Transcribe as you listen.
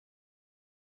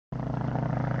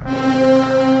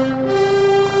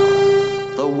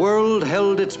The world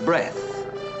held its breath,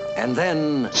 and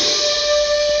then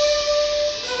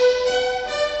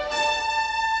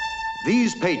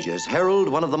these pages herald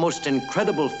one of the most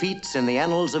incredible feats in the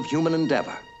annals of human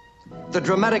endeavor. The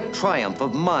dramatic triumph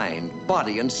of mind,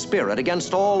 body, and spirit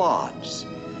against all odds,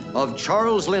 of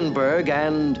Charles Lindbergh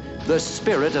and the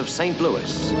spirit of St.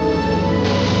 Louis.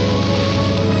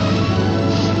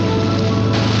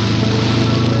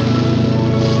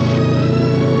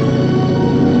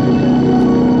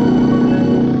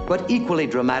 But equally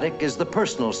dramatic is the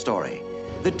personal story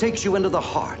that takes you into the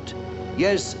heart,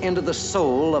 yes, into the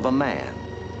soul of a man.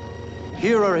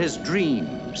 Here are his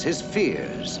dreams, his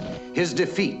fears, his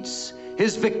defeats,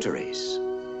 his victories.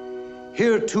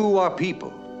 Here, too, are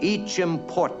people, each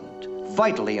important,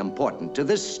 vitally important to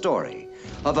this story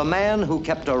of a man who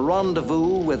kept a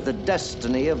rendezvous with the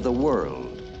destiny of the world.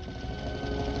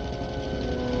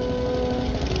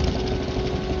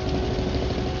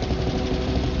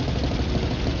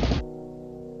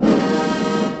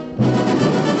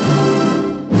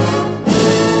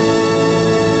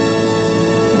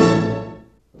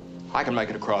 I can make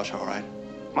it across, all right.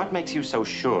 What makes you so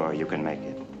sure you can make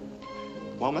it?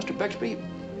 Well, Mr. Bixby,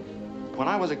 when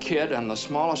I was a kid and the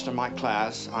smallest in my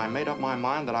class, I made up my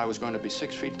mind that I was going to be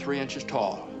 6 feet 3 inches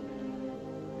tall.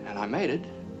 And I made it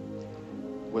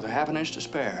with a half an inch to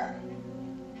spare.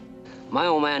 My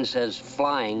old man says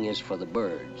flying is for the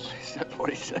birds. Is that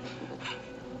what he said?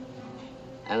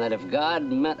 And that if God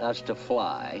meant us to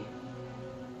fly,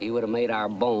 he would have made our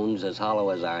bones as hollow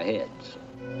as our heads.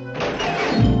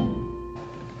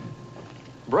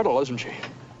 Brittle, isn't she?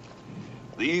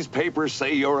 These papers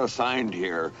say you're assigned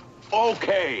here.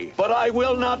 Okay, but I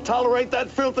will not tolerate that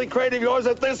filthy crate of yours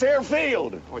at this here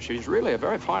field. Well, she's really a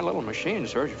very fine little machine,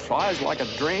 sir. She flies like a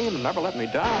dream and never let me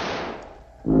down.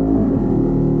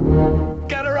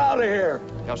 Get her out of here.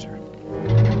 Yes, sir.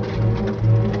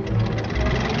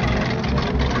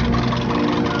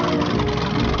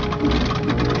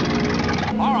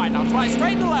 All right, now fly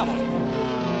straight and level.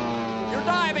 You're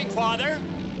diving, Father.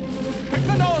 Pick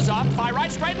the nose up, fly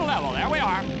right straight and level. There we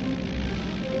are.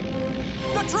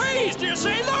 The trees, do you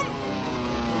see them?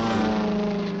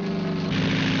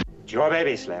 It's your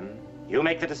baby, Slim. You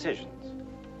make the decisions.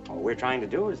 All we're trying to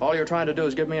do is... All you're trying to do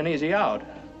is give me an easy out.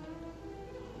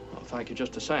 Well, thank you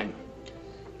just the same.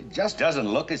 It just doesn't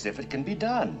look as if it can be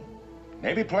done.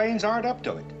 Maybe planes aren't up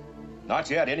to it. Not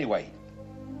yet, anyway.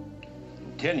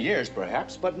 In 10 years,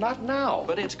 perhaps, but not now.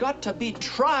 But it's got to be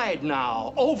tried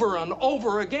now, over and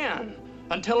over again,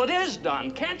 until it is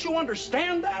done. Can't you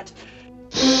understand that?